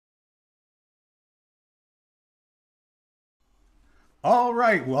All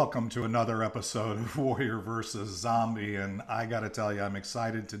right, welcome to another episode of Warrior versus Zombie. And I got to tell you, I'm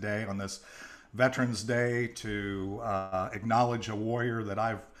excited today on this Veterans Day to acknowledge a warrior that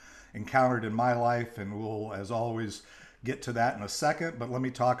I've encountered in my life. And we'll, as always, get to that in a second. But let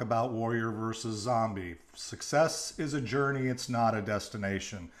me talk about Warrior versus Zombie. Success is a journey, it's not a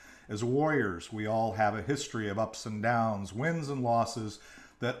destination. As warriors, we all have a history of ups and downs, wins and losses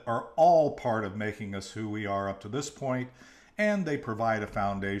that are all part of making us who we are up to this point, and they provide a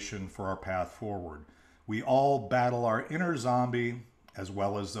foundation for our path forward. We all battle our inner zombie as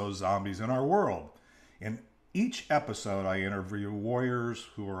well as those zombies in our world. In each episode, I interview warriors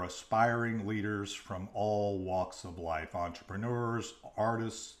who are aspiring leaders from all walks of life: entrepreneurs,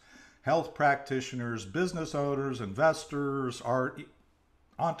 artists, health practitioners, business owners, investors, art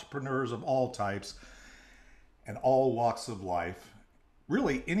entrepreneurs of all types and all walks of life.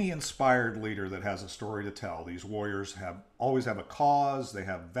 Really, any inspired leader that has a story to tell. These warriors have always have a cause, they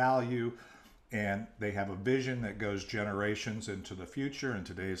have value, and they have a vision that goes generations into the future. And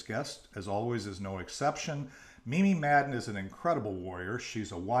today's guest, as always, is no exception. Mimi Madden is an incredible warrior.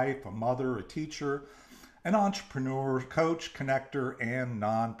 She's a wife, a mother, a teacher, an entrepreneur, coach, connector, and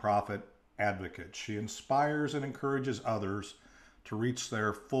nonprofit advocate. She inspires and encourages others to reach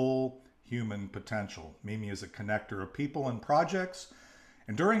their full human potential. Mimi is a connector of people and projects,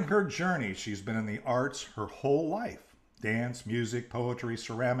 and during her journey, she's been in the arts her whole life: dance, music, poetry,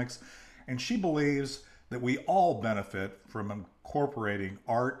 ceramics, and she believes that we all benefit from incorporating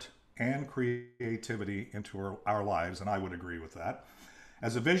art and creativity into our lives, and I would agree with that.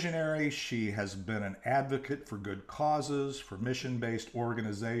 As a visionary, she has been an advocate for good causes, for mission based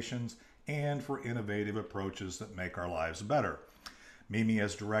organizations, and for innovative approaches that make our lives better. Mimi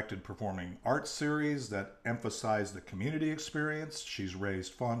has directed performing arts series that emphasize the community experience. She's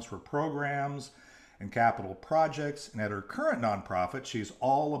raised funds for programs and capital projects. And at her current nonprofit, she's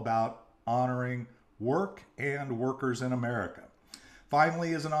all about honoring work and workers in America.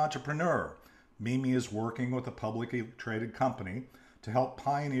 Finally, as an entrepreneur, Mimi is working with a publicly traded company to help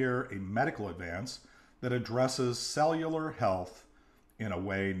pioneer a medical advance that addresses cellular health in a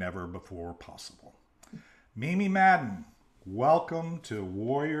way never before possible. Mimi Madden, welcome to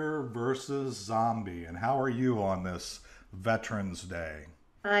Warrior versus Zombie. And how are you on this Veterans Day?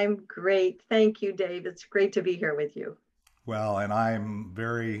 I'm great. Thank you, Dave. It's great to be here with you. Well, and I'm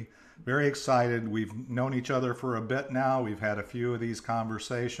very excited. We've known each other for a bit now. We've had a few of these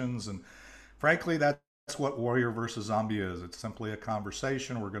conversations, and frankly, that's what Warrior versus Zombie is. It's simply a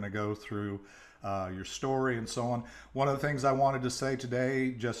conversation. We're going to go through your story and so on. One of the things I wanted to say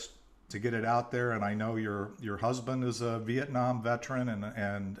today, just to get it out there, and I know your husband is a Vietnam veteran,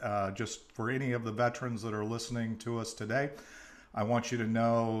 and just for any of the veterans that are listening to us today, I want you to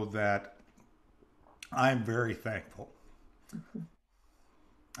know that I'm very thankful.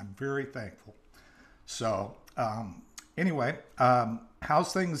 I'm very thankful. So, anyway,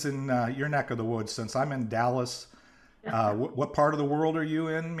 how's things in your neck of the woods? Since I'm in Dallas, what part of the world are you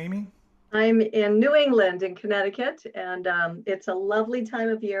in, Mimi? I'm in New England in Connecticut, and it's a lovely time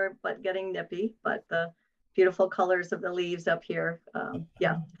of year, but getting nippy. But the beautiful colors of the leaves up here,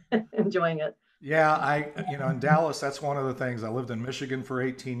 yeah, enjoying it. Yeah, in Dallas, that's one of the things. I lived in Michigan for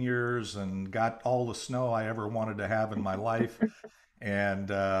 18 years and got all the snow I ever wanted to have in my life. And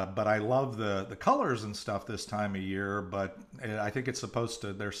but I love the colors and stuff this time of year. But I think it's supposed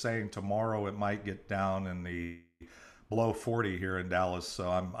to. They're saying tomorrow it might get down in the below 40 here in Dallas. So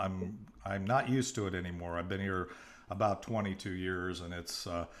I'm not used to it anymore. I've been here about 22 years, and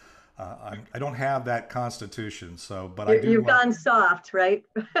I don't have that constitution. So, but I You've do. gone soft, right?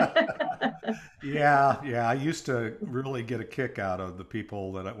 Yeah, yeah. I used to really get a kick out of the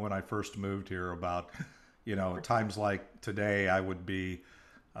people that when I first moved here about, times like today, I would be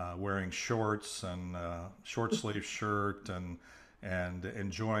wearing shorts and short sleeve shirt and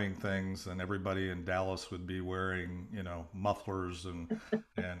enjoying things, and everybody in Dallas would be wearing, mufflers and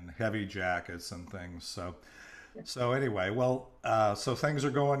heavy jackets and things. So anyway, well, so things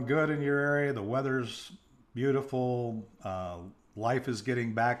are going good in your area. The weather's beautiful. Life is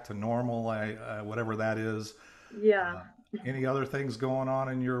getting back to normal, whatever that is. Yeah. Uh, any other things going on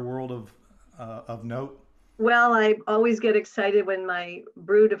in your world of note? Well, I always get excited when my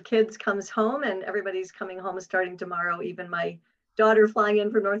brood of kids comes home, and everybody's coming home starting tomorrow, even my daughter flying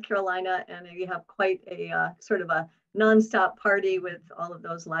in from North Carolina. And we have quite a sort of a nonstop party with all of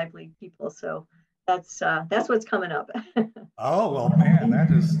those lively people. So that's what's coming up. Oh, well, man,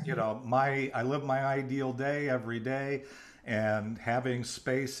 that is, I live my ideal day every day, and having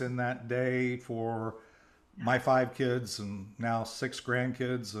space in that day for my five kids and now six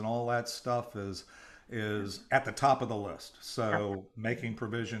grandkids and all that stuff is at the top of the list. So making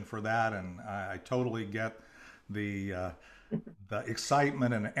provision for that, and I totally get the the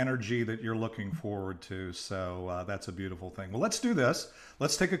excitement and energy that you're looking forward to. So that's a beautiful thing. Well, let's do this.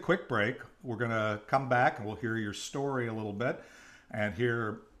 Let's take a quick break. We're going to come back and we'll hear your story a little bit, and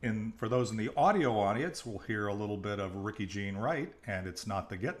hear in for those in the audio audience, we'll hear a little bit of Ricky Jean Wright, and It's Not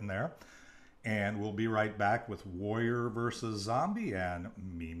the Getting There. And we'll be right back with Warrior versus Zombie and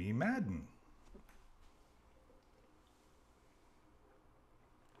Mimi Madden.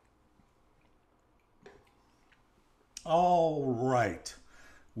 All right,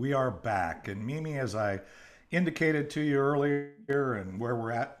 we are back. And Mimi, as I indicated to you earlier, and where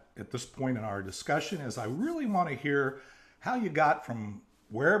we're at this point in our discussion, is I really want to hear how you got from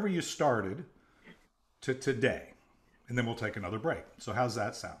wherever you started to today. And then we'll take another break. So how's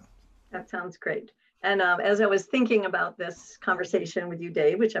that sound? That sounds great. And as I was thinking about this conversation with you,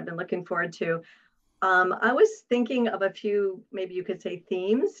 Dave, which I've been looking forward to, I was thinking of a few, maybe you could say,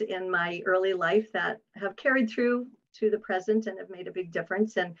 themes in my early life that have carried through to the present and have made a big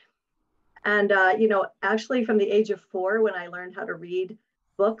difference. And you know, actually from the age of 4, when I learned how to read,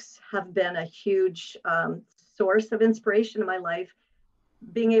 books have been a huge source of inspiration in my life.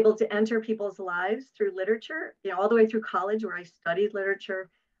 Being able to enter people's lives through literature, you know, all the way through college where I studied literature.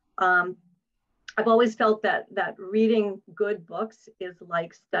 I've always felt that reading good books is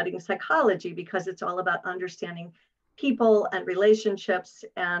like studying psychology, because it's all about understanding people and relationships,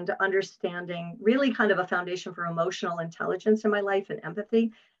 and understanding really kind of a foundation for emotional intelligence in my life and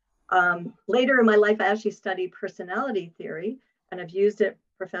empathy. Later in my life, I actually studied personality theory, and I've used it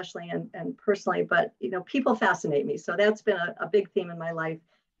professionally and personally, but you know, people fascinate me. So that's been a big theme in my life.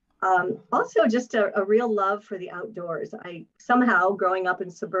 Also just a real love for the outdoors. I somehow, growing up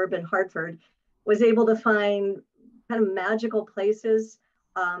in suburban Hartford, was able to find kind of magical places,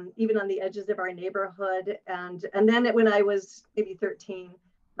 even on the edges of our neighborhood. And then when I was maybe 13,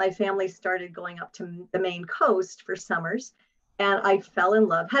 my family started going up to the Maine coast for summers. And I fell in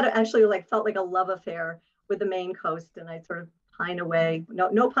love, had actually felt like a love affair with the Maine coast. And I sort of pine away,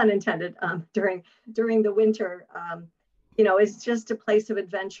 no pun intended, during the winter. You know, it's just a place of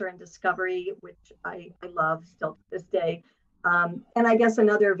adventure and discovery, which I love still to this day. And I guess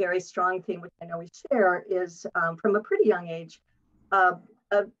another very strong theme, which I know we share, is from a pretty young age, a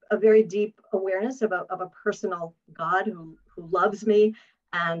very deep awareness of a personal God who loves me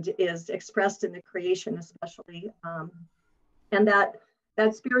and is expressed in the creation, especially. And that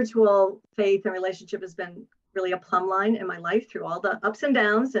spiritual faith and relationship has been really a plumb line in my life through all the ups and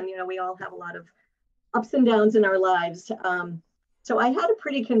downs. And, you know, we all have a lot of ups and downs in our lives. So I had a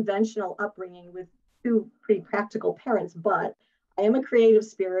pretty conventional upbringing with 2 pretty practical parents, but I am a creative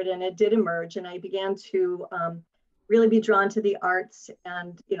spirit, and it did emerge. And I began to really be drawn to the arts,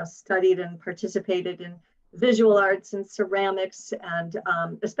 and, you know, studied and participated in visual arts and ceramics, and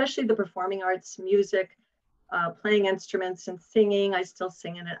especially the performing arts, music, playing instruments and singing. I still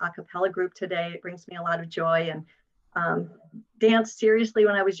sing in an a cappella group today. It brings me a lot of joy. And danced seriously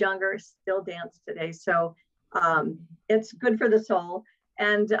when I was younger, still dance today. So it's good for the soul.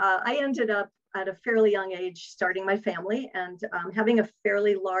 And I ended up at a fairly young age starting my family, and having a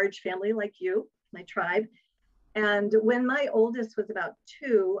fairly large family like you, my tribe. And when my oldest was about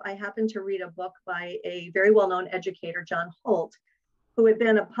 2, I happened to read a book by a very well-known educator, John Holt, who had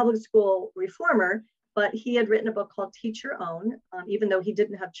been a public school reformer, but he had written a book called Teach Your Own. Even though he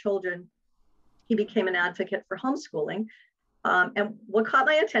didn't have children, he became an advocate for homeschooling. And what caught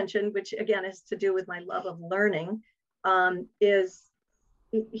my attention, which again has to do with my love of learning, is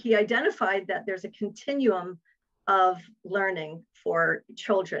he identified that there's a continuum of learning for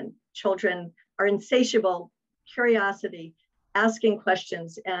children. Children are insatiable curiosity, asking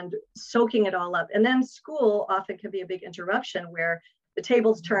questions and soaking it all up. And then school often can be a big interruption where the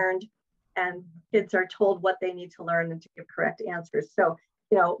table's turned and kids are told what they need to learn and to give correct answers. So,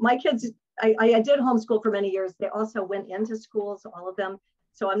 you know, my kids, I did homeschool for many years. They also went into schools, all of them.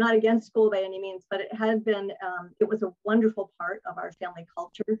 So I'm not against school by any means, but it had been, it was a wonderful part of our family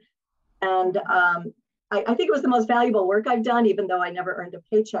culture. And I think it was the most valuable work I've done, even though I never earned a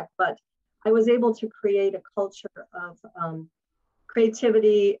paycheck, but I was able to create a culture of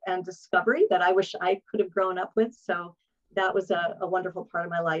creativity and discovery that I wish I could have grown up with. So that was a wonderful part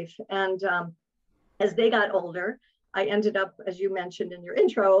of my life. And as they got older, I ended up, as you mentioned in your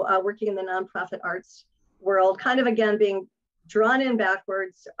intro, working in the nonprofit arts world, kind of again being drawn in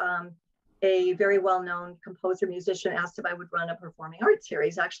backwards. A very well-known composer, musician asked if I would run a performing arts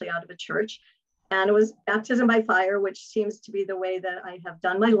series, actually out of a church. And it was baptism by fire, which seems to be the way that I have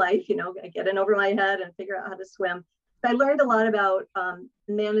done my life. You know, I get in over my head and figure out how to swim. I learned a lot about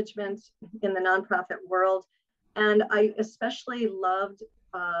management in the nonprofit world. And I especially loved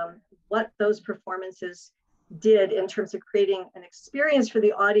what those performances did in terms of creating an experience for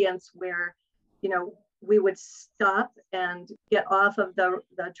the audience where, you know, we would stop and get off of the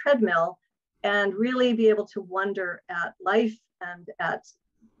treadmill and really be able to wonder at life and at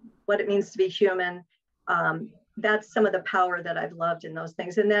what it means to be human. That's some of the power that I've loved in those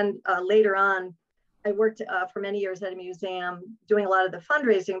things. And then later on, I worked for many years at a museum doing a lot of the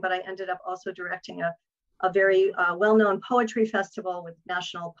fundraising, but I ended up also directing a very well-known poetry festival with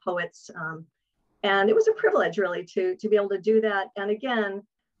national poets. And it was a privilege really to be able to do that. And again,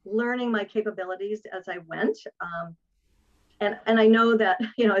 learning my capabilities as I went. And I know that,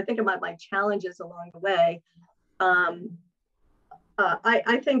 you know, I think about my challenges along the way.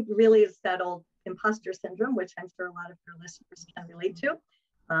 I think really it's that old imposter syndrome, which I'm sure a lot of your listeners can relate to.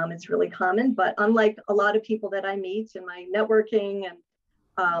 It's really common, but unlike a lot of people that I meet in my networking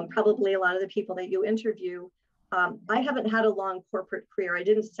and probably a lot of the people that you interview, I haven't had a long corporate career. I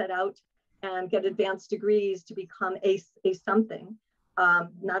didn't set out and get advanced degrees to become a something.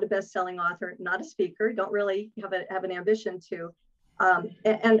 Not a best-selling author, not a speaker, don't really have an ambition to.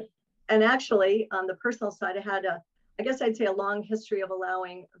 And actually, on the personal side, I guess I'd say a long history of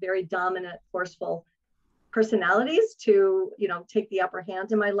allowing very dominant, forceful personalities to, you know, take the upper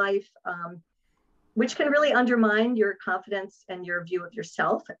hand in my life, which can really undermine your confidence and your view of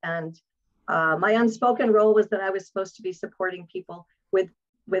yourself. And my unspoken role was that I was supposed to be supporting people with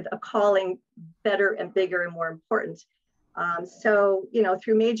a calling better and bigger and more important. So, you know,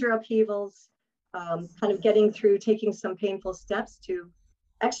 through major upheavals, kind of getting through, taking some painful steps to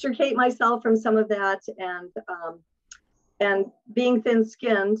extricate myself from some of that, and being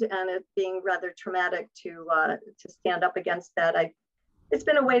thin-skinned and it being rather traumatic to stand up against that. It's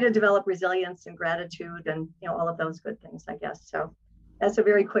been a way to develop resilience and gratitude and, you know, all of those good things, I guess. So that's a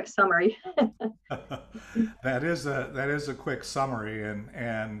very quick summary. That is a quick summary,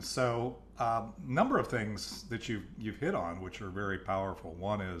 and so number of things that you've hit on, which are very powerful.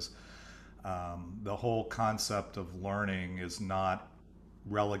 One is the whole concept of learning is not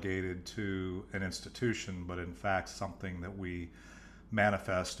relegated to an institution, but in fact something that we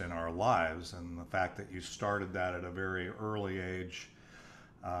manifest in our lives. And the fact that you started that at a very early age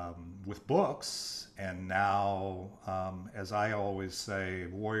with books, and now, as I always say,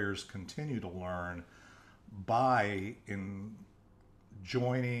 warriors continue to learn by in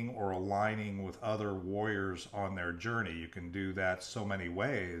joining or aligning with other warriors on their journey. You can do that so many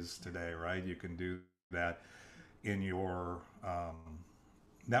ways today, right? You can do that in your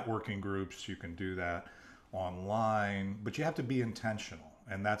networking groups, you can do that online, but you have to be intentional.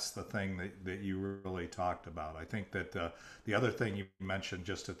 And that's the thing that you really talked about. I think that the other thing you mentioned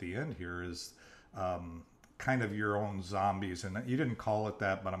just at the end here is kind of your own zombies. And you didn't call it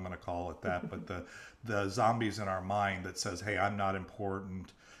that, but I'm going to call it that. But the zombies in our mind that says, hey, I'm not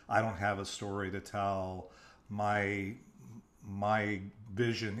important. I don't have a story to tell. My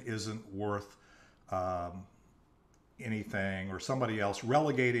vision isn't worth anything, or somebody else,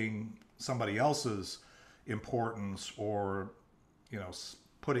 relegating somebody else's importance, or, you know,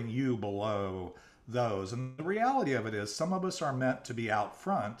 putting you below those. And the reality of it is some of us are meant to be out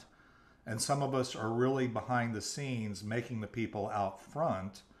front, and some of us are really behind the scenes making the people out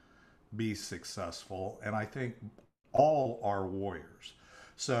front be successful. And I think all are warriors.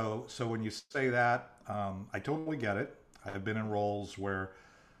 So when you say that, I totally get it. I've been in roles where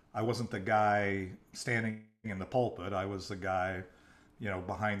I wasn't the guy standing in the pulpit. I was the guy, you know,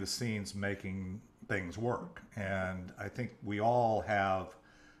 behind the scenes making things work. And I think we all have,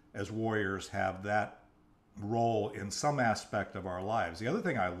 as warriors, have that role in some aspect of our lives. The other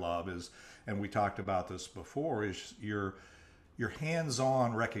thing I love is, and we talked about this before, is your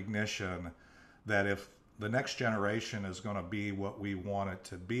hands-on recognition that if the next generation is going to be what we want it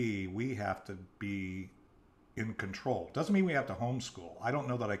to be, we have to be in control. Doesn't mean we have to homeschool. I don't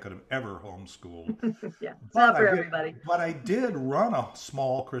know that I could have ever homeschooled. Yeah, it's not for everybody. But I did run a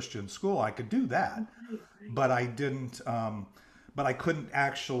small Christian school. I could do that, but I didn't. But I couldn't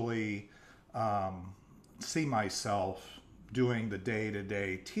actually see myself doing the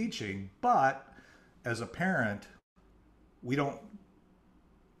day-to-day teaching. But as a parent, we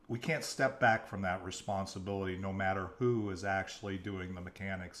can't step back from that responsibility, no matter who is actually doing the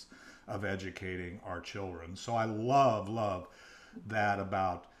mechanics of educating our children. So I love that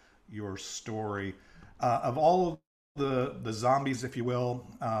about your story. Of all of the zombies, if you will,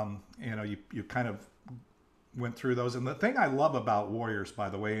 you know, you kind of went through those. And the thing I love about warriors, by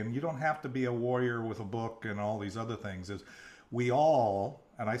the way, and you don't have to be a warrior with a book and all these other things, is we all,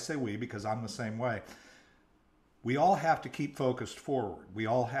 and I say we because I'm the same way, we all have to keep focused forward. We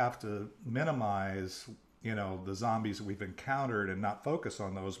all have to minimize, the zombies that we've encountered and not focus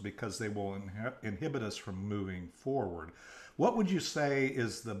on those because they will inhibit us from moving forward. What would you say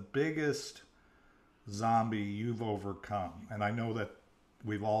is the biggest zombie you've overcome? And I know that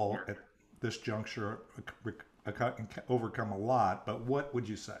we've all at this juncture overcome a lot, but what would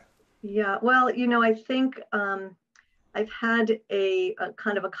you say? Yeah, well, I think I've had a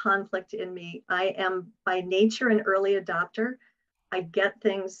kind of a conflict in me. I am by nature an early adopter. I get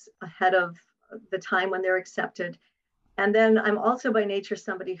things ahead of the time when they're accepted. And then I'm also by nature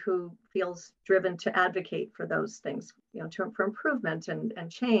somebody who feels driven to advocate for those things, for improvement and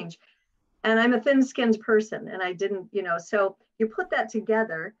change. And I'm a thin-skinned person, and I didn't, so you put that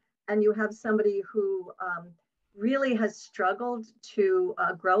together, and you have somebody who really has struggled to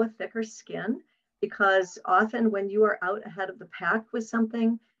grow a thicker skin, because often when you are out ahead of the pack with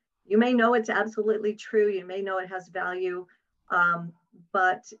something, you may know it's absolutely true, you may know it has value,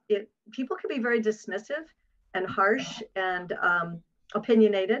 but people can be very dismissive and harsh and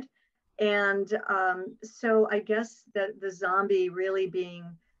opinionated. And so I guess that the zombie really being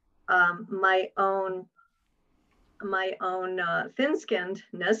my own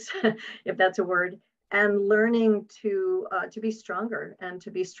thin-skinnedness, if that's a word, and learning to be stronger and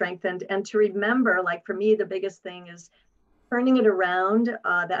to be strengthened and to remember, like for me, the biggest thing is turning it around,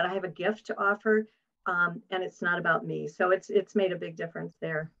 that I have a gift to offer, and it's not about me. So it's made a big difference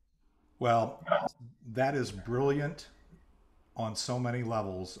there. Well, that is brilliant on so many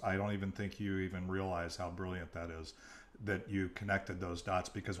levels. I don't even think you even realize how brilliant that is, that you connected those dots.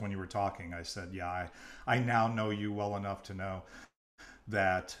 Because when you were talking, I said, yeah, I now know you well enough to know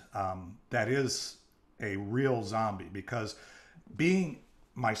that that is a real zombie. Because being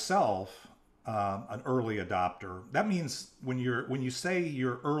myself an early adopter, that means when you say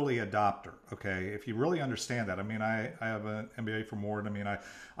you're early adopter, okay, if you really understand that, I mean, I have an MBA from Ward. I mean,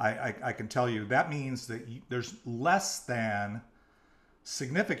 I can tell you that means that there's less than,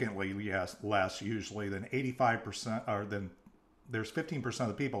 significantly, yes, less usually than 85%, or than, there's 15% of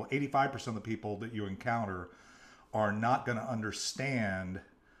the people, 85% of the people that you encounter are not going to understand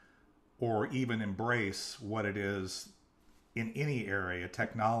or even embrace what it is in any area,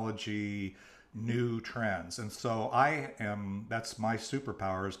 technology, new trends. And so that's my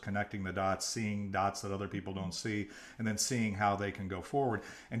superpower, is connecting the dots, seeing dots that other people don't see, and then seeing how they can go forward.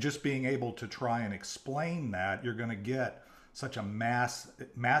 And just being able to try and explain that, you're going to get such a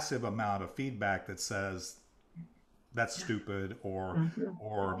massive amount of feedback that says that's stupid, Mhm.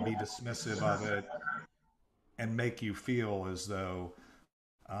 or be dismissive of it, and make you feel as though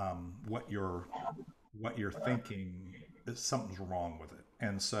what you're thinking is something's wrong with it.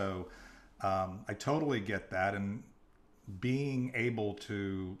 And so I totally get that, and being able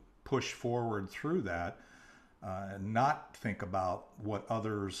to push forward through that, and not think about what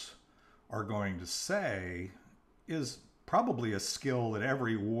others are going to say, is probably a skill that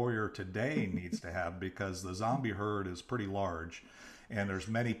every warrior today needs to have, because the zombie herd is pretty large, and there's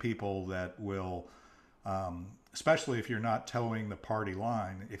many people that will, especially if you're not towing the party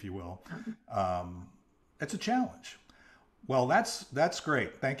line, if you will, it's a challenge. Well, that's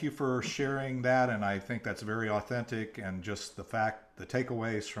great. Thank you for sharing that, and I think that's very authentic. And just the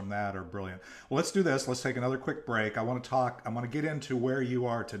takeaways from that are brilliant. Well, let's do this. Let's take another quick break. I want to talk. I want to get into where you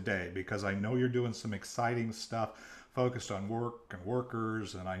are today, because I know you're doing some exciting stuff focused on work and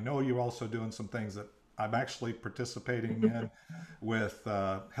workers, and I know you're also doing some things that I'm actually participating in with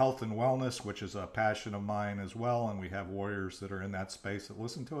health and wellness, which is a passion of mine as well. And we have warriors that are in that space that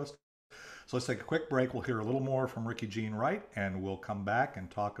listen to us. So let's take a quick break. We'll hear a little more from Ricky Jean Wright, and we'll come back and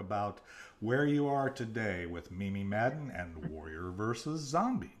talk about where you are today with Mimi Madden and Warrior versus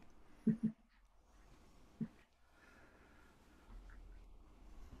Zombie.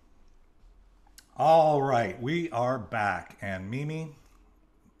 All right, we are back. And Mimi,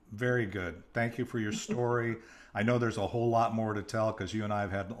 very good. Thank you for your story. I know there's a whole lot more to tell, because you and I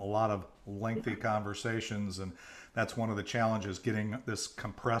have had a lot of lengthy conversations, and that's one of the challenges, getting this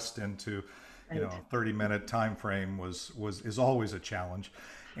compressed into, Right. 30-minute time frame is always a challenge.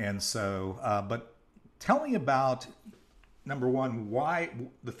 And so, but tell me about, number one, why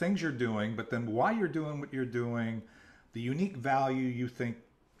the things you're doing, but then why you're doing what you're doing, the unique value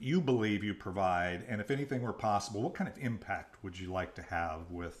you believe you provide, and if anything were possible, what kind of impact would you like to have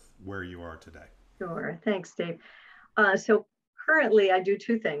with where you are today? Sure. Thanks, Dave. So currently, I do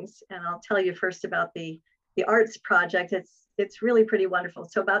two things, and I'll tell you first about the arts project. It's really pretty wonderful.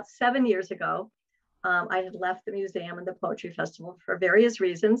 So about 7 years ago, I had left the museum and the poetry festival for various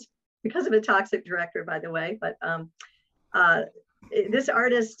reasons, because of a toxic director, by the way. But this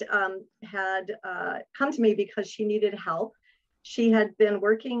artist had come to me because she needed help. She had been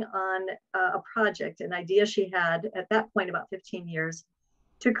working on a project, an idea she had at that point about 15 years,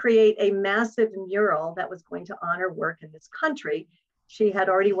 to create a massive mural that was going to honor work in this country. She had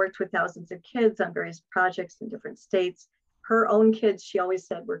already worked with thousands of kids on various projects in different states. Her own kids, she always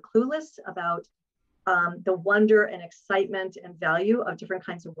said, were clueless about the wonder and excitement and value of different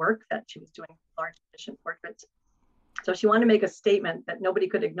kinds of work that she was doing, large commission portraits. So she wanted to make a statement that nobody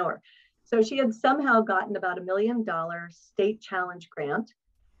could ignore. So she had somehow gotten about $1 million state challenge grant.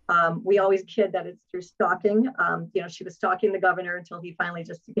 We always kid that it's through stalking. She was stalking the governor until he finally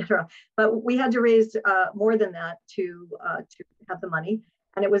just to get her. But we had to raise more than that to have the money.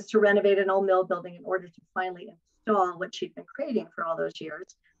 And it was to renovate an old mill building in order to finally install what she'd been creating for all those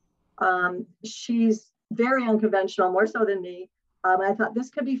years. She's very unconventional, more so than me. I thought this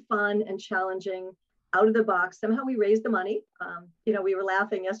could be fun and challenging, out of the box. Somehow we raised the money. We were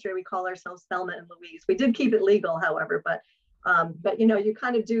laughing yesterday. We call ourselves Thelma and Louise. We did keep it legal, however, but you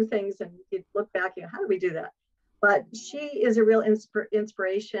kind of do things and you look back, how did we do that? But she is a real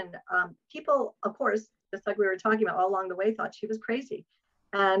inspiration. People, of course, just like we were talking about all along the way, thought she was crazy.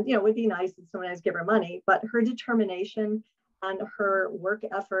 And, would be nice and sometimes give her money, but her determination and her work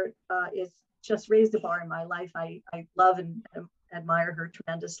effort is just raised the bar in my life. I love and admire her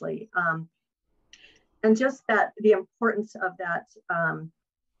tremendously. And just that the importance of that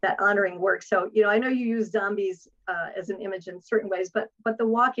honoring work. So, I know you use zombies as an image in certain ways, but The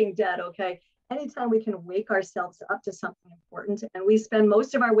Walking Dead, okay, anytime we can wake ourselves up to something important, and we spend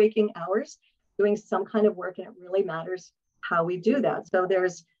most of our waking hours doing some kind of work, and it really matters how we do that. So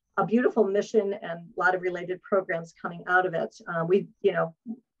there's a beautiful mission and a lot of related programs coming out of it.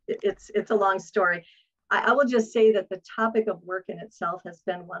 It's a long story. I will just say that the topic of work in itself has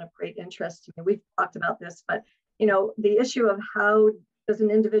been one of great interest to me. We've talked about this, but the issue of how does an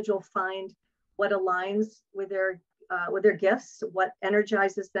individual find what aligns with their gifts, what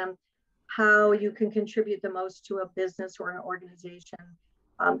energizes them, how you can contribute the most to a business or an organization.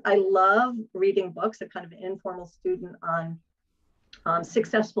 I love reading books, a kind of an informal student on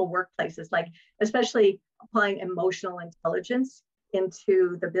successful workplaces, like especially applying emotional intelligence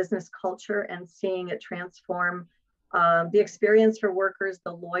into the business culture and seeing it transform the experience for workers,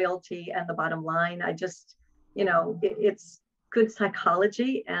 the loyalty, and the bottom line. I just, it's good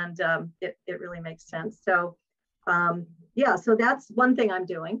psychology, and it really makes sense. So so that's one thing I'm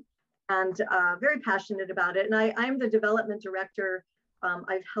doing, and very passionate about it. And I'm the development director.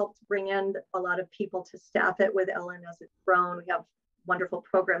 I've helped bring in a lot of people to staff it with Ellen as it's grown. We have wonderful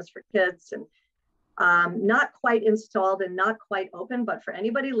programs for kids, and not quite installed and not quite open, but for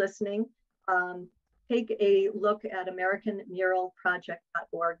anybody listening, take a look at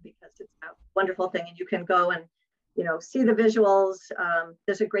AmericanMuralProject.org, because it's a wonderful thing, and you can go and see the visuals.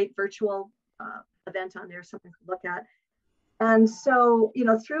 There's a great virtual event on there, something to look at. And so,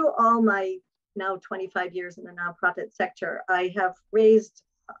 through all my now 25 years in the nonprofit sector, I've raised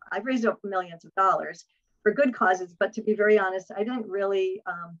up millions of dollars for good causes. But to be very honest, I didn't really,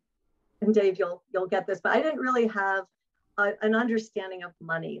 and Dave, you'll get this, but I didn't really have an understanding of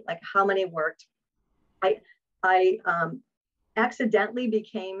money, like how money worked. I accidentally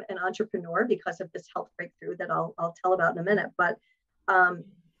became an entrepreneur because of this health breakthrough that I'll tell about in a minute. But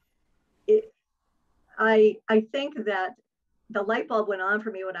I think that the light bulb went on for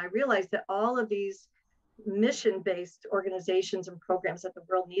me when I realized that all of these mission-based organizations and programs that the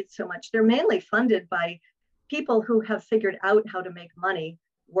world needs so much, they're mainly funded by people who have figured out how to make money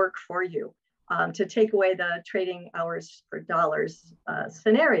work for you, to take away the trading hours for dollars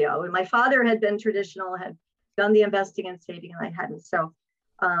scenario. And my father had been traditional, had done the investing and saving, and I hadn't. So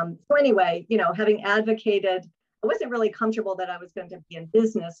anyway, having advocated, I wasn't really comfortable that I was going to be in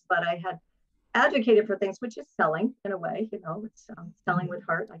business, but I had advocated for things, which is selling in a way, it's selling with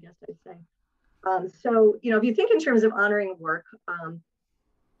heart, I guess I'd say. So, if you think in terms of honoring work,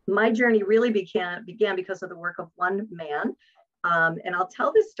 my journey really began because of the work of one man. And I'll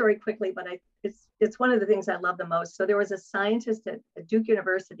tell this story quickly, but it's one of the things I love the most. So there was a scientist at Duke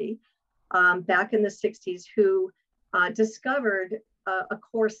University back in the 60s who discovered a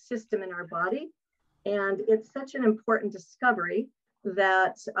core system in our body. And it's such an important discovery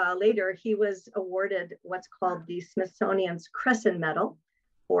that later he was awarded what's called the Smithsonian's Crescent Medal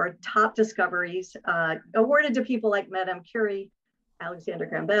for top discoveries, awarded to people like Madame Curie, Alexander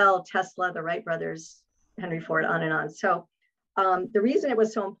Graham Bell, Tesla, the Wright brothers, Henry Ford, on and on. So the reason it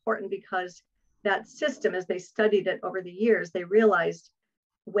was so important, because that system, as they studied it over the years, they realized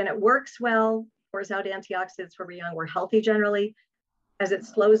when it works well, pours out antioxidants when we're young, we're healthy generally. as it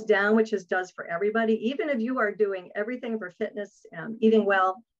slows down, which it does for everybody, even if you are doing everything for fitness and eating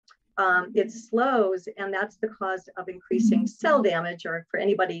well, it slows, and that's the cause of increasing cell damage, or for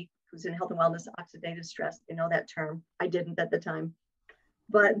anybody who's in health and wellness, oxidative stress, they know that term. I didn't at the time.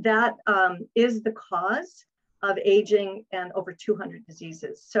 But that is the cause of aging and over 200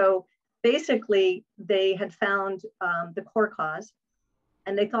 diseases. So basically, they had found the core cause,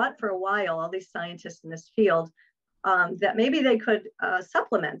 and they thought for a while, all these scientists in this field, that maybe they could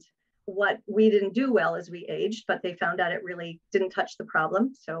supplement what we didn't do well as we aged, but they found out it really didn't touch the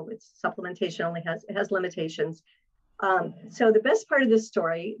problem. So it's supplementation only has limitations. So the best part of this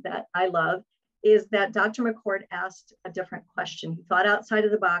story that I love is that Dr. McCord asked a different question. He thought outside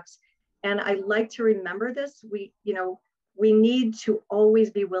of the box. And I like to remember this. We need to always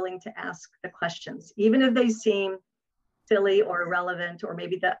be willing to ask the questions, even if they seem silly or irrelevant, or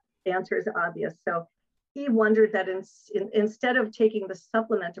maybe the answer is obvious. So he wondered that instead of taking the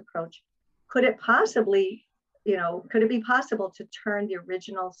supplement approach, could it be possible to turn the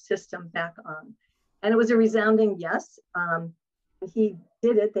original system back on? And it was a resounding yes. He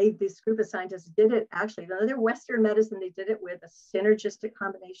did it. This group of scientists did it. Actually, they're Western medicine. They did it with a synergistic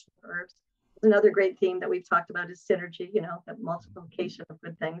combination of herbs. Another great theme that we've talked about is synergy. The multiplication of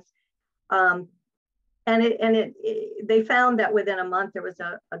good things. They found that within a month there was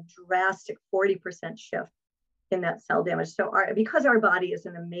a drastic 40% shift in that cell damage. So because our body is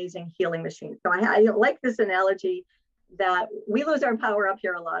an amazing healing machine. So I like this analogy that we lose our power up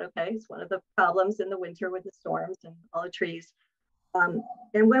here a lot. Okay, it's one of the problems in the winter with the storms and all the trees. And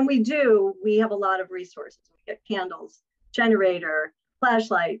when we do, we have a lot of resources. We get candles, generator,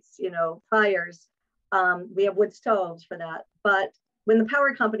 flashlights, fires. We have wood stoves for that. But when the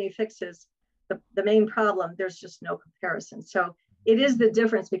power company fixes the main problem, there's just no comparison. So it is the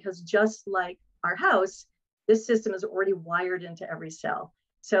difference, because just like our house, this system is already wired into every cell.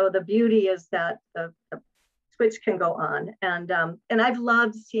 So the beauty is that the switch can go on. And I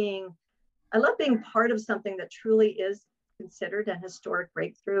love being part of something that truly is considered an historic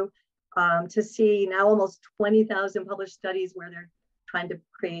breakthrough. To see now almost 20,000 published studies where they're trying to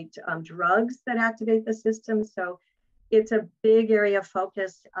create drugs that activate the system. So it's a big area of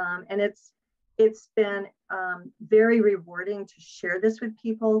focus, and it's been very rewarding to share this with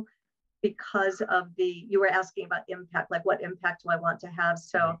people, because of you were asking about impact, like what impact do I want to have?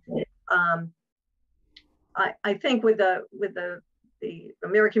 So I think with the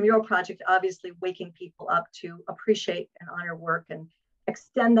American Mural Project, obviously waking people up to appreciate and honor work and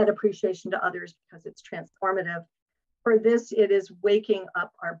extend that appreciation to others, because it's transformative. For this, it is waking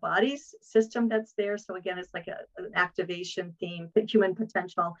up our body's system that's there. So again, it's like an activation theme, human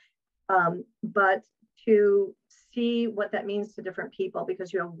potential, but to see what that means to different people,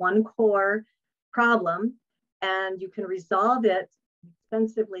 because you have one core problem and you can resolve it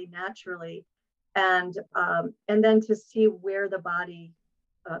expensively, naturally, and then to see where the body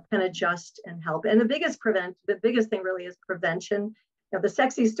can adjust and help. And the biggest thing really is prevention. The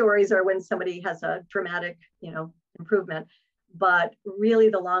sexy stories are when somebody has a dramatic, improvement, but really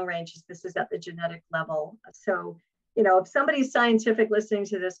the long range this is at the genetic level. So, if somebody's scientific listening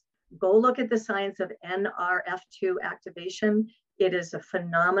to this, go look at the science of NRF2 activation. It is a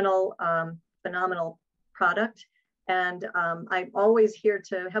phenomenal product. And I'm always here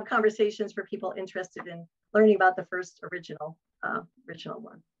to have conversations for people interested in learning about the first original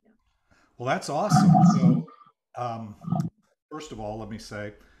one. Yeah. Well, that's awesome. So, first of all, let me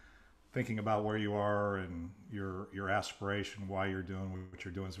say, thinking about where you are and your aspiration, why you're doing what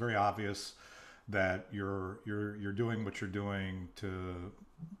you're doing, it's very obvious that you're doing what you're doing to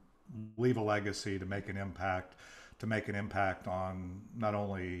leave a legacy, to make an impact on not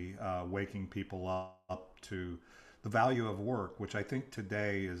only waking people up to the value of work, which I think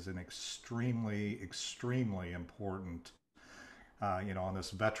today is an extremely, extremely important. On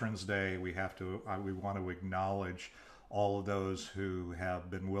this Veterans Day, we want to acknowledge all of those who have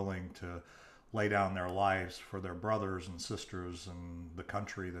been willing to lay down their lives for their brothers and sisters and the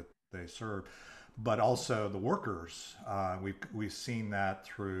country that they serve, but also the workers. We've seen that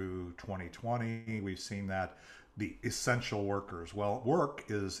through 2020. We've seen that the essential workers. Well, work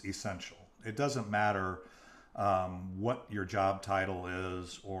is essential. It doesn't matter what your job title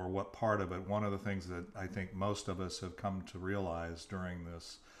is or what part of it. One of the things that I think most of us have come to realize during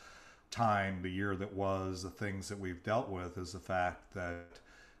this time, the year that was, the things that we've dealt with, is the fact that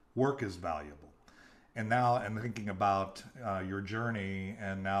work is valuable. And now I'm thinking about your journey,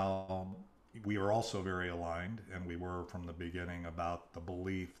 and now we are also very aligned, and we were from the beginning, about the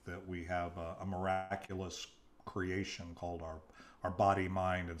belief that we have a miraculous creation called our body,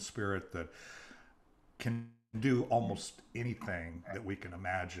 mind, and spirit that can do almost anything that we can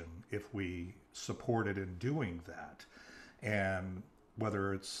imagine if we supported in doing that. And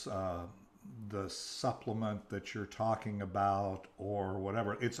whether it's the supplement that you're talking about or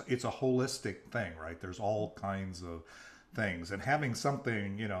whatever, it's a holistic thing, right? There's all kinds of things, and having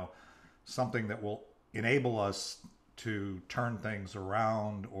something, something that will enable us to turn things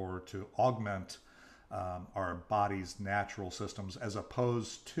around or to augment our body's natural systems as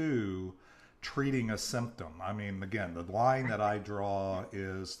opposed to treating a symptom. I mean, again, the line that I draw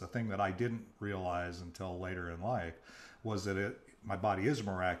is the thing that I didn't realize until later in life was that my body is a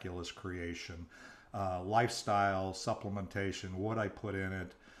miraculous creation. Lifestyle, supplementation, what I put in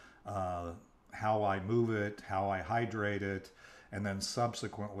it, how I move it, how I hydrate it, and then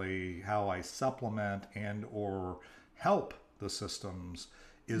subsequently how I supplement and or help the systems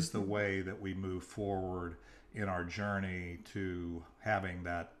is the way that we move forward in our journey to having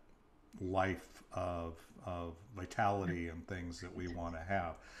that life of vitality and things that we want to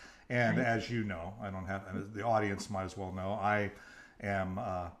have. And Right. as you know, I don't have, the audience might as well know, I am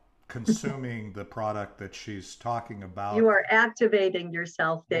consuming the product that she's talking You about. are activating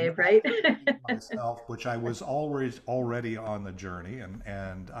yourself, I'm Dave, right? activating myself, which I was already on the journey,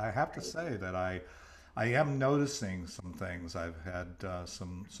 and I have to Right. say that I am noticing some things. I've had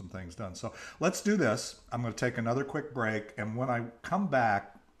some things done. So let's do this. I'm going to take another quick break, and when I come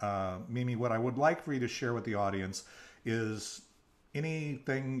back, Mimi, what I would like for you to share with the audience is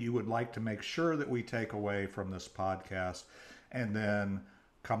anything you would like to make sure that we take away from this podcast, and then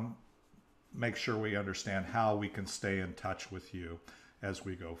come make sure we understand how we can stay in touch with you as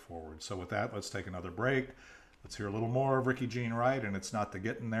we go forward. So with that, let's take another break. Let's hear a little more of Ricky Jean Wright, and It's Not the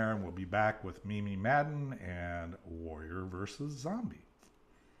Getting There, and we'll be back with Mimi Madden and Warrior versus Zombie.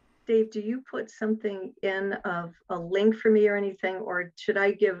 Dave, do you put something in of a link for me or anything, or should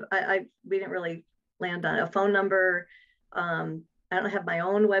I give? We didn't really land on a phone number. I don't have my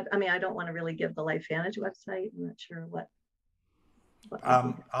own web. I mean, I don't want to really give the LifeVantage website. I'm not sure what would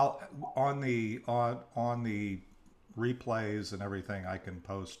be I'll on the replays and everything I can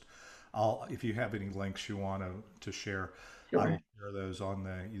post. I'll if you have any links you want to share, I will sure. share those on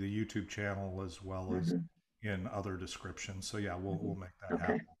the YouTube channel as well as Hmm. in other descriptions. So yeah, Hmm. we'll make that Okay.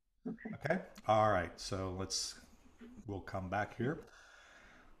 happen. Okay. Okay. All right. So we'll come back here.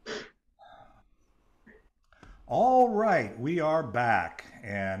 All right, we are back,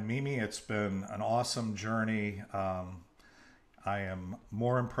 and Mimi, it's been an awesome journey. I am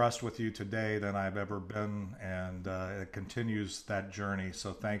more impressed with you today than I've ever been, and it continues that journey.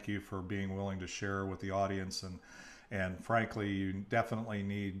 So thank you for being willing to share with the audience, and frankly, you definitely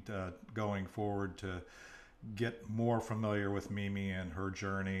need going forward to get more familiar with Mimi and her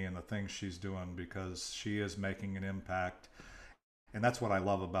journey and the things she's doing because she is making an impact. And that's what I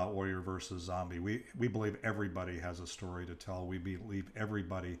love about Warrior versus Zombie. We believe everybody has a story to tell. We believe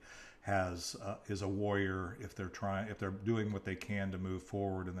everybody has is a warrior if they're doing what they can to move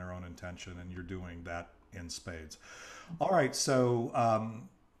forward in their own intention, and you're doing that in spades. All right, so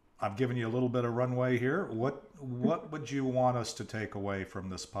I've given you a little bit of runway here. What would you want us to take away from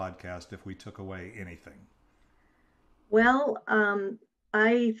this podcast if we took away anything? Well,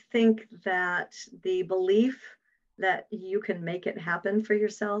 I think that the belief that you can make it happen for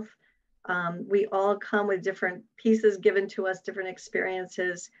yourself. We all come with different pieces given to us, different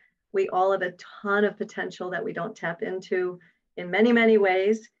experiences. We all have a ton of potential that we don't tap into in many, many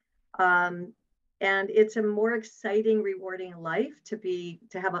ways. Um, and it's a more exciting, rewarding life to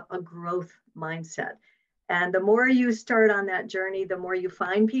have a growth mindset. And the more you start on that journey, the more you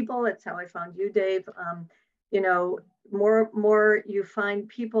find people. That's how I found you, Dave. You know, more you find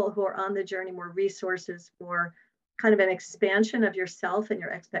people who are on the journey, more resources, more kind of an expansion of yourself and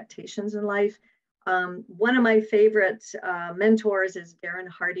your expectations in life. One of my favorite mentors is Darren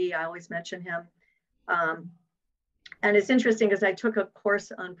Hardy. I always mention him. Um, and it's interesting because I took a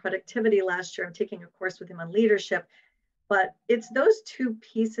course on productivity last year. I'm taking a course with him on leadership. But it's those two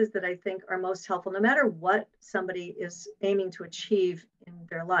pieces that I think are most helpful, no matter what somebody is aiming to achieve in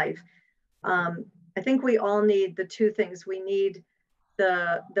their life. Um, I think we all need the two things. We need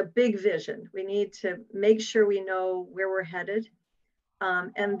the big vision. We need to make sure we know where we're headed.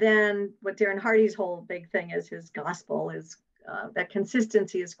 And then what Darren Hardy's whole big thing is his gospel is that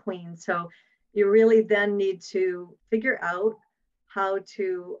consistency is queen. So you really then need to figure out how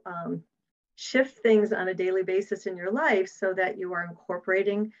to shift things on a daily basis in your life so that you are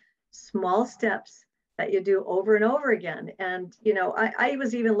incorporating small steps that you do over and over again. And, I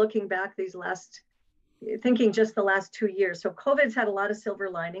was even looking back thinking just the last 2 years. So COVID's had a lot of silver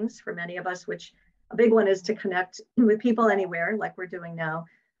linings for many of us, which a big one is to connect with people anywhere, like we're doing now.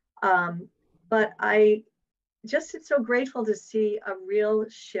 Um, but just it's so grateful to see a real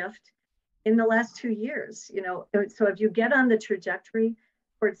shift in the last 2 years. So if you get on the trajectory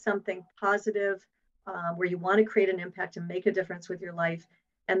towards something positive, where you want to create an impact and make a difference with your life,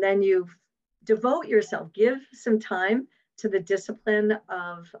 and then you devote yourself, give some time to the discipline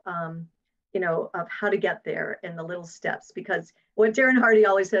of how to get there in the little steps. Because what Darren Hardy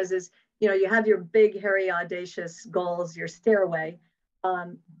always says is, you have your big, hairy, audacious goals, your stairway.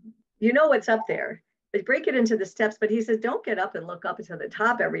 Um, you know what's up there, but break it into the steps. But he says, don't get up and look up to the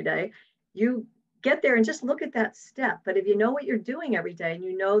top every day. You get there and just look at that step. But if you know what you're doing every day and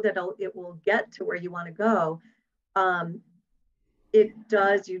you know that it will get to where you want to go, um,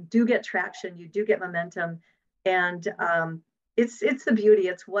 you do get traction, you do get momentum. And it's the beauty.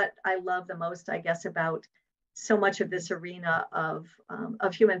 It's what I love the most, I guess, about so much of this arena of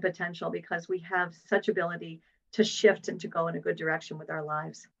human potential, because we have such ability to shift and to go in a good direction with our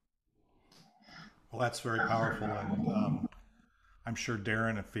lives. Well, that's very powerful, and I'm sure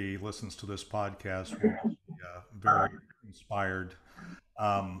Darren, if he listens to this podcast, will be very inspired.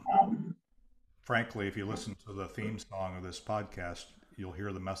 Um, Frankly, if you listen to the theme song of this podcast, you'll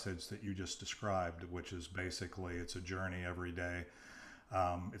hear the message that you just described, which is basically it's a journey every day.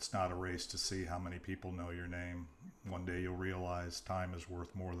 It's not a race to see how many people know your name. One day you'll realize time is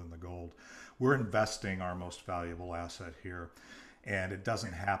worth more than the gold. We're investing our most valuable asset here, and it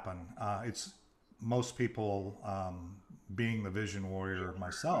doesn't happen. It's most people, being the vision warrior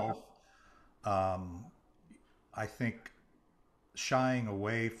myself, um, I think shying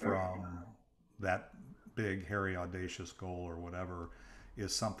away from that big, hairy, audacious goal or whatever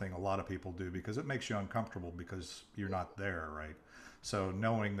is something a lot of people do because it makes you uncomfortable because you're not there, right? So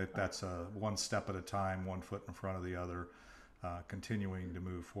knowing that that's a one step at a time, one foot in front of the other, continuing to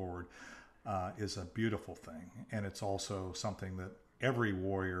move forward, is a beautiful thing. And it's also something that every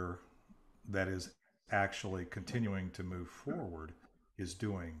warrior that is actually continuing to move forward is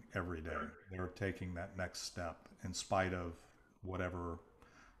doing every day. They're taking that next step in spite of whatever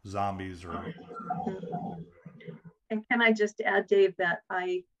zombies or And can I just add, Dave, that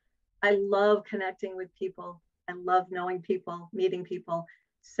I love connecting with people. I love knowing people, meeting people.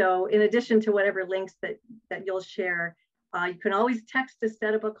 So in addition to whatever links that you'll share, you can always text to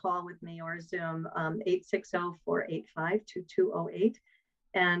set up a call with me or Zoom, 860-485-2208.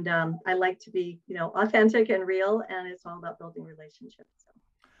 And I like to be, authentic and real, and it's all about building relationships. So.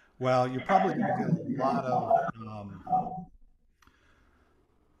 well, you're probably going to get a lot of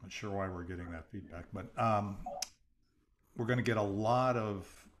not sure why we're getting that feedback, but we're going to get a lot of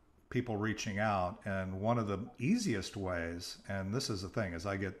people reaching out. And one of the easiest ways, and this is the thing, is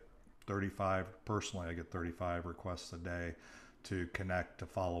I get 35, personally, I get 35 requests a day to connect, to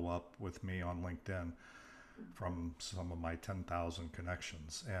follow up with me on LinkedIn from some of my 10,000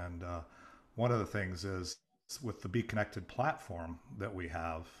 connections. And one of the things is with the Be Connected platform that we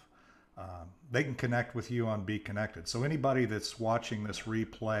have, they can connect with you on Be Connected. So anybody that's watching this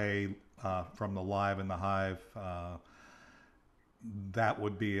replay from the Live in the Hive, that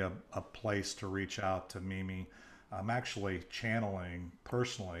would be a place to reach out to Mimi. I'm actually channeling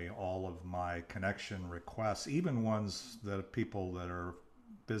personally all of my connection requests, even ones that people that are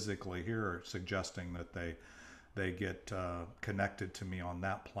physically here are suggesting that they get connected to me on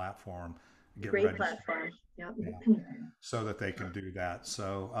that platform, get Great registered. platform. Yeah. Yeah, so that they can do that.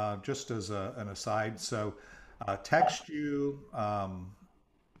 So just as an aside, so text you.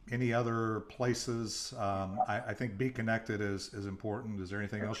 Any other places? I think Be Connected is important. Is there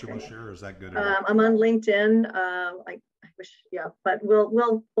anything else you want to share, or is that good enough? I'm on LinkedIn. I wish, yeah, but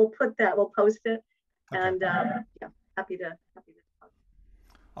we'll put that. We'll post it, Okay. and yeah, happy to talk.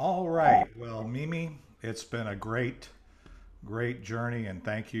 All right. Well, Mimi, it's been a great journey, and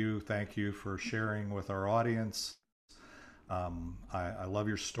thank you for sharing with our audience. I love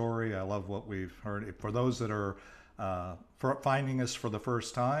your story. I love what we've heard. For those that are finding us for the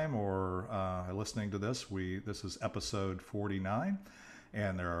first time or listening to this, this is episode 49,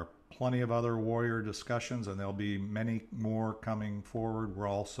 and there are plenty of other warrior discussions, and there'll be many more coming forward. We're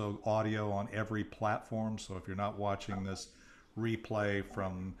also audio on every platform, so if you're not watching this replay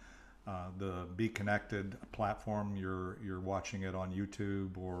from the Be Connected platform, you're watching it on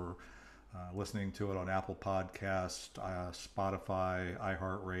YouTube or listening to it on Apple Podcast, Spotify,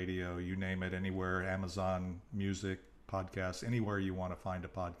 iHeartRadio, you name it, anywhere, Amazon Music, podcasts, anywhere you want to find a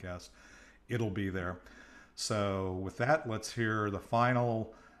podcast, it'll be there. So with that, let's hear the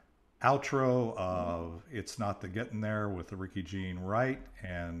final outro of It's Not the Getting There with Ricky Jean Wright.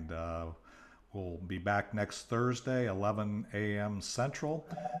 And we'll be back next Thursday, 11 a.m. Central,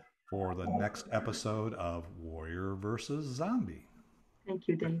 for the next episode of Warrior versus Zombie. Thank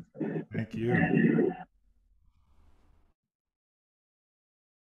you, Dave. Thank you.